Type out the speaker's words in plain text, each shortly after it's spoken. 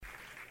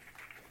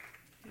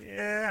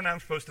Yeah, and I'm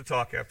supposed to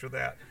talk after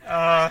that.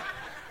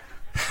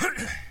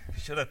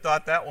 Should have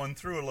thought that one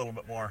through a little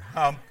bit more.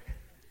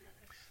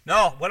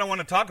 No, what I want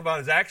to talk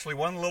about is actually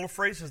one of the little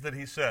phrases that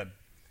he said.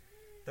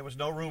 There was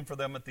no room for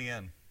them at the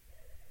inn.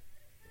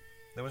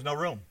 There was no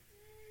room.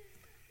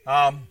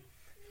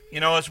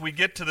 As we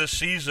get to this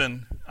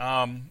season,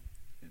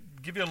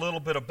 give you a little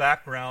bit of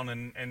background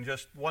and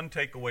just one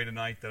takeaway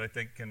tonight that I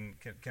think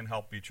can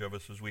help each of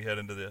us as we head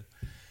into this.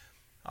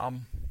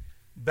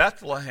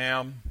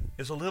 Bethlehem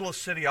is a little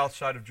city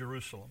outside of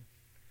Jerusalem.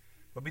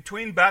 But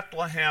between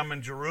Bethlehem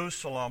and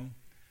Jerusalem,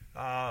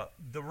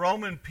 the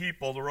Roman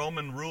people, the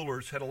Roman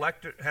rulers, had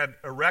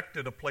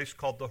erected a place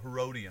called the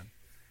Herodian.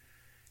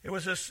 It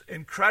was this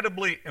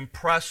incredibly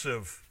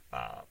impressive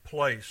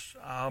place.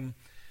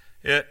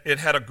 It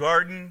had a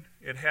garden.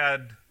 It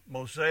had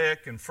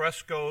mosaic and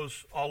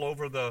frescoes all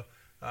over the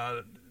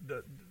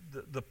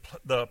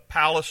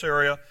palace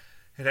area.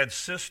 It had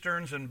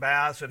cisterns and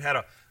baths. It had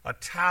a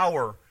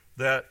tower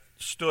that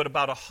stood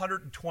about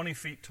 120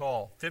 feet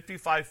tall,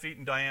 55 feet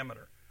in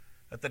diameter.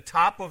 At the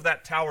top of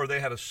that tower, they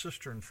had a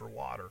cistern for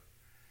water.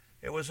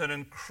 It was an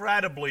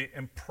incredibly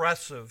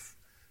impressive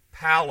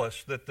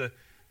palace that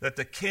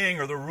the king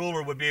or the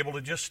ruler would be able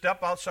to just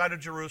step outside of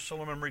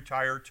Jerusalem and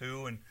retire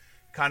to and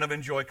kind of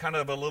enjoy, kind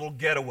of a little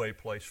getaway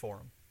place for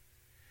him.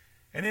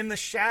 And in the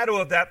shadow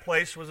of that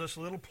place was this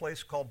little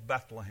place called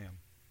Bethlehem.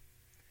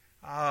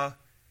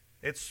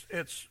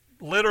 It's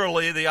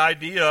literally the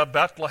idea,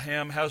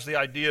 Bethlehem has the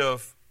idea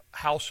of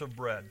house of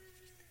bread.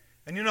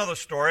 And you know the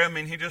story. I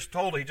mean, he just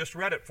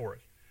read it for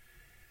us.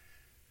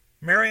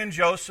 Mary and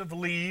Joseph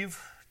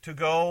leave to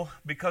go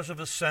because of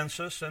the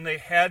census, and they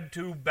head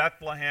to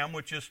Bethlehem,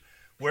 which is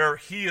where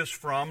he is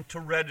from,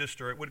 to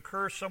register. It would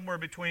occur somewhere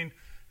between,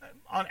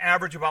 on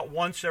average, about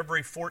once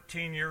every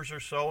 14 years or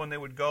so, and they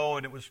would go,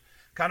 and it was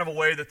kind of a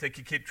way that they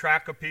could keep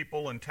track of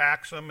people and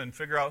tax them and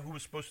figure out who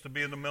was supposed to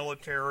be in the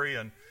military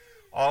and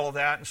all of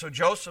that. And so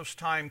Joseph's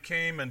time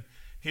came, and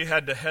he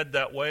had to head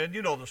that way. And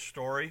you know the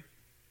story.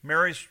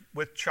 Mary's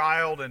with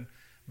child, and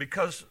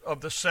because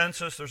of the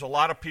census, there's a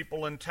lot of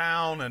people in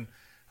town, and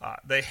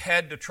they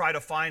head to try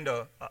to find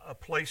a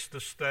place to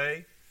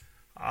stay.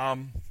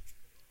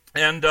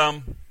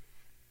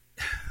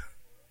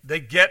 They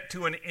get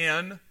to an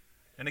inn.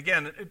 And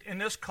again, in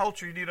this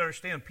culture, you need to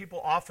understand,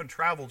 people often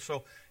traveled,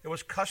 so it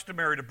was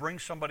customary to bring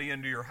somebody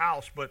into your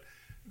house, but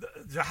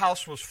the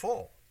house was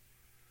full.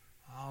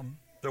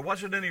 There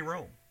wasn't any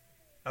room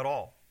at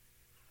all.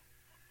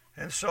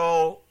 And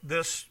so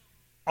this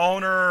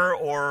owner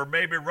or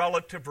maybe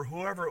relative or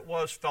whoever it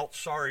was felt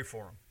sorry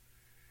for him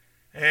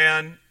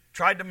and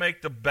tried to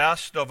make the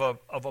best of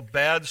a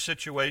bad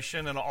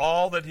situation, and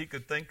all that he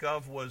could think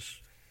of was,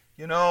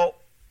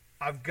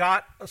 I've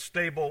got a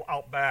stable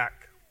out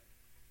back,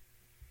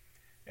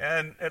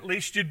 and at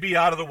least you'd be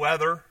out of the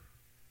weather,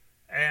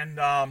 and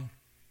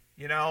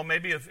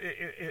maybe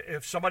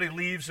if somebody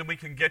leaves, then we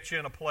can get you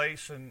in a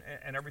place and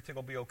everything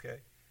will be okay.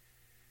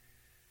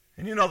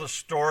 And you know the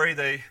story.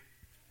 They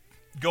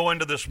go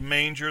into this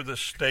manger,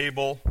 this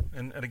stable,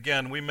 and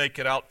again, we make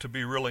it out to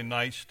be really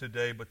nice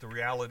today, but the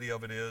reality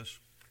of it is,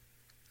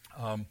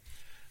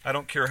 I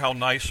don't care how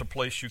nice a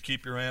place you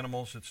keep your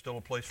animals, it's still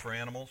a place for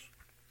animals.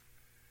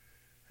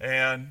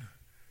 And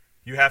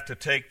you have to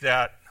take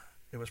that,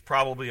 it was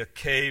probably a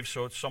cave,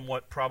 so it's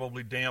somewhat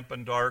probably damp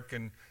and dark,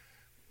 and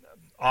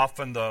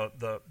often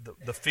the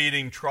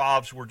feeding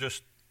troughs were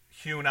just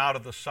hewn out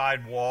of the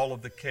side wall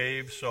of the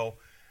cave, so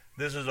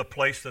this is a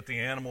place that the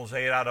animals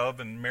ate out of,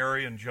 and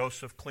Mary and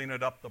Joseph clean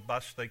it up the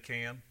best they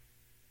can.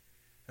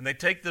 And they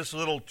take this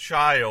little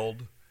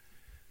child,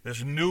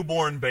 this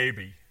newborn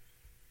baby,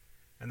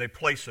 and they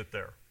place it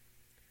there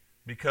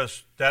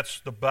because that's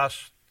the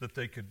best that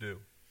they could do.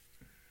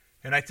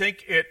 And I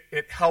think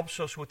it helps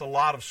us with a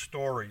lot of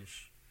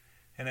stories,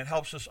 and it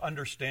helps us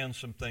understand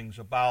some things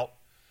about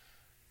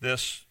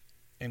this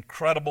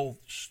incredible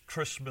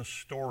Christmas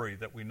story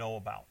that we know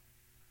about.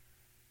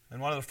 And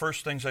one of the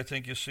first things I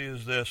think you see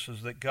is this,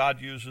 is that God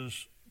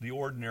uses the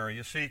ordinary.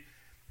 You see,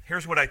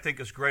 here's what I think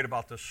is great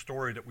about this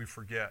story that we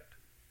forget,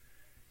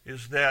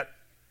 is that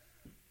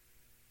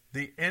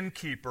the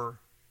innkeeper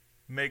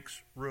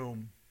makes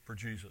room for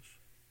Jesus.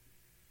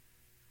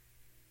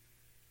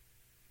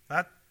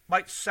 That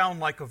might sound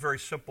like a very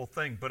simple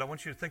thing, but I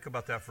want you to think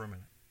about that for a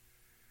minute.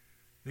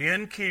 The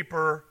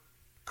innkeeper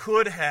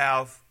could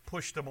have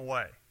pushed him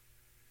away.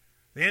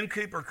 The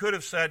innkeeper could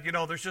have said,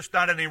 there's just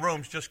not any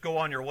rooms, just go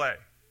on your way.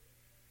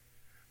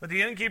 But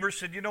the innkeeper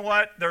said, you know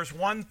what, there's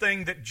one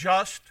thing that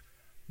just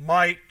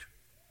might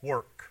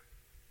work.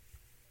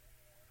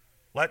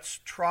 Let's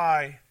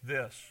try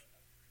this.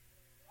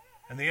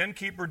 And the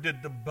innkeeper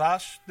did the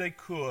best they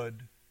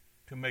could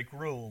to make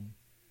room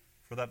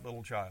for that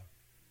little child.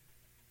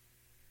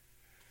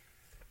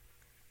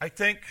 I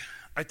think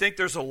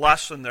there's a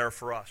lesson there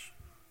for us.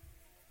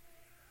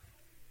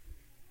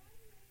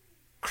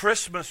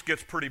 Christmas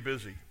gets pretty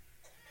busy.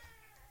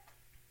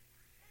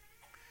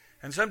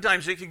 And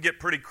sometimes it can get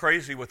pretty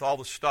crazy with all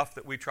the stuff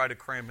that we try to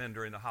cram in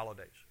during the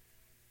holidays.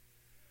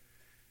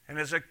 And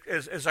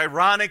as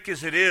ironic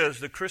as it is,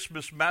 the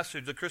Christmas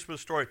message, the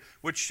Christmas story,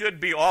 which should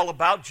be all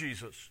about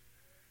Jesus,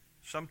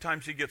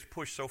 sometimes he gets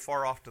pushed so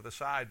far off to the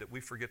side that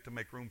we forget to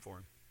make room for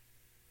him.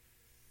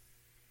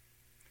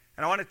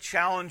 And I want to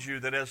challenge you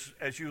that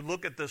as you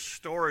look at this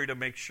story, to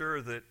make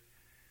sure that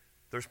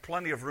there's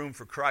plenty of room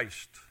for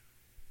Christ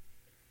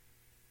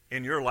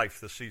in your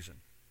life this season.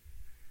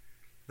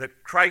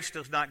 That Christ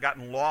has not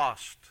gotten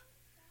lost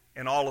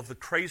in all of the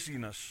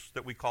craziness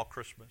that we call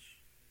Christmas.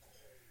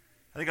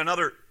 I think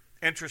another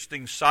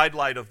interesting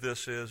sidelight of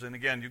this is, and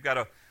again,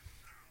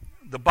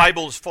 the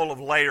Bible is full of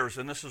layers,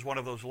 and this is one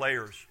of those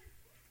layers.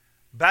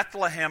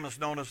 Bethlehem is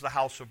known as the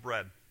house of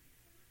bread.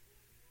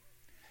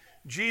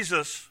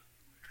 Jesus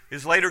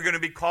is later going to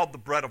be called the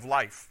bread of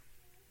life.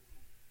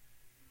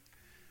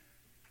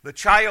 The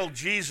child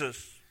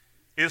Jesus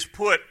is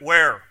put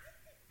where?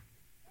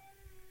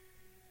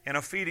 In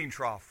a feeding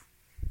trough.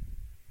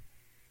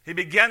 He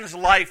begins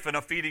life in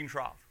a feeding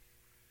trough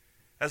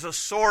as a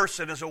source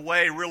and as a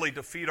way really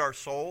to feed our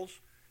souls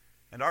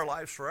and our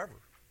lives forever.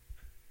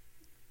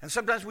 And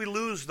sometimes we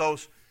lose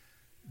those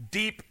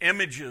deep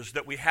images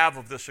that we have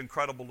of this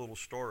incredible little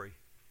story.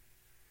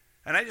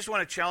 And I just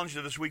want to challenge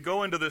you that as we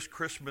go into this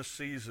Christmas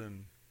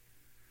season,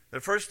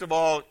 that first of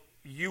all,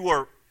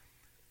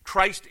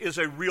 Christ is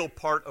a real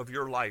part of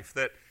your life,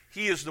 that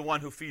he is the one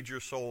who feeds your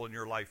soul in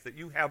your life, that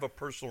you have a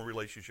personal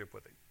relationship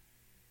with him.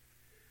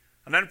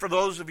 And then for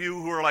those of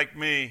you who are like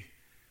me,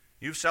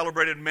 you've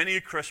celebrated many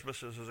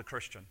Christmases as a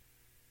Christian.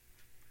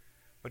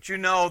 But you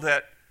know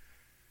that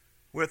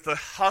with the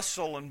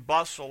hustle and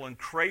bustle and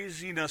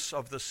craziness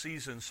of the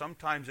season,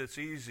 sometimes it's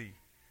easy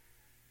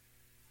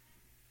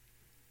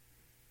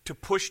to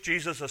push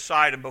Jesus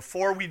aside, and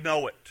before we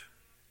know it,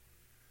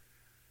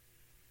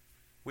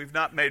 we've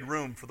not made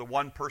room for the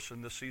one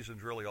person this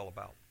season's really all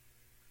about.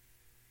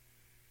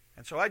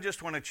 And so I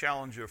just want to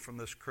challenge you from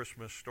this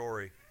Christmas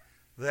story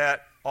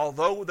that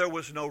although there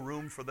was no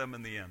room for them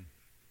in the inn,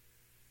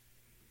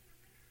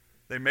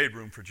 they made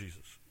room for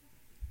Jesus.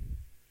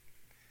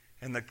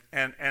 And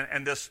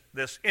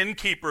this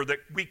innkeeper that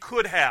we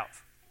could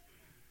have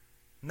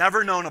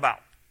never known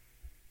about,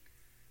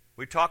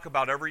 we talk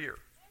about every year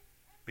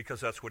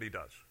because that's what he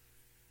does.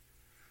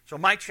 So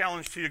my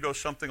challenge to you goes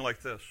something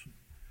like this.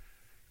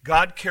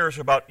 God cares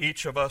about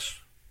each of us,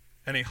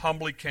 and he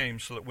humbly came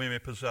so that we may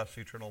possess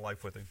eternal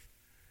life with him.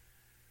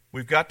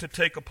 We've got to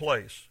take a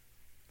place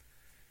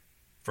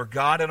for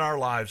God in our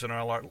lives and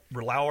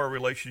allow our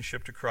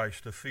relationship to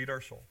Christ to feed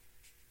our soul,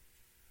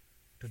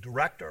 to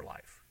direct our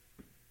life,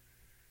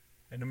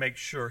 and to make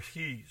sure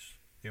he's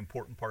the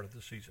important part of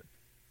the season.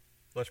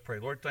 Let's pray.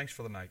 Lord, thanks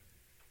for the night.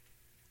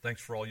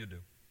 Thanks for all you do.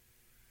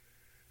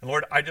 And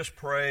Lord, I just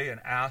pray and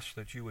ask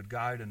that you would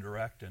guide and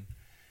direct in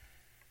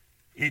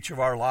each of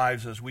our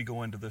lives as we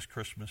go into this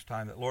Christmas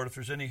time. That, Lord, if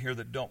there's any here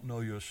that don't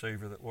know you as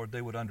Savior, that, Lord,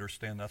 they would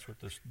understand that's what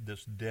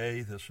this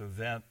day, this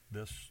event,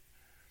 this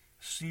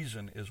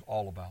season is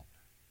all about.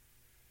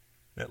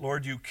 That,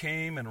 Lord, you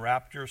came and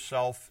wrapped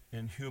yourself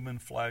in human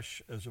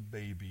flesh as a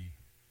baby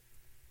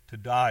to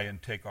die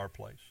and take our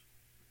place.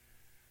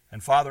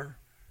 And Father,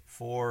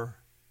 for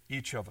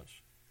each of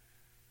us,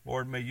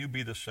 Lord, may you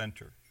be the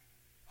center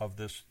of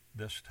this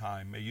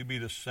time. May you be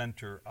the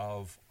center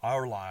of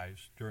our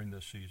lives during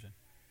this season.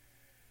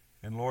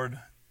 And Lord,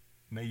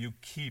 may you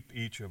keep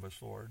each of us,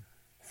 Lord,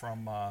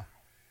 from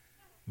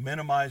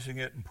minimizing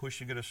it and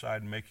pushing it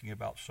aside and making it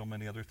about so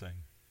many other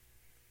things.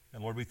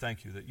 And Lord, we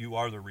thank you that you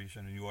are the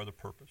reason and you are the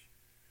purpose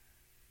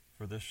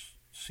for this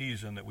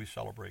season that we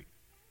celebrate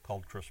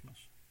called Christmas.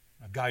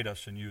 Now, guide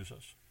us and use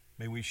us.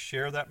 May we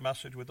share that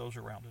message with those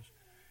around us.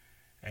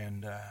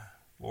 And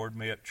Lord,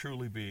 may it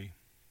truly be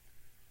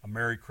a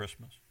Merry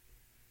Christmas,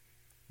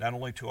 not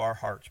only to our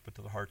hearts, but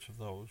to the hearts of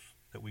those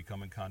that we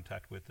come in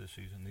contact with this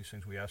season. These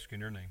things we ask in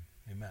your name.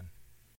 Amen.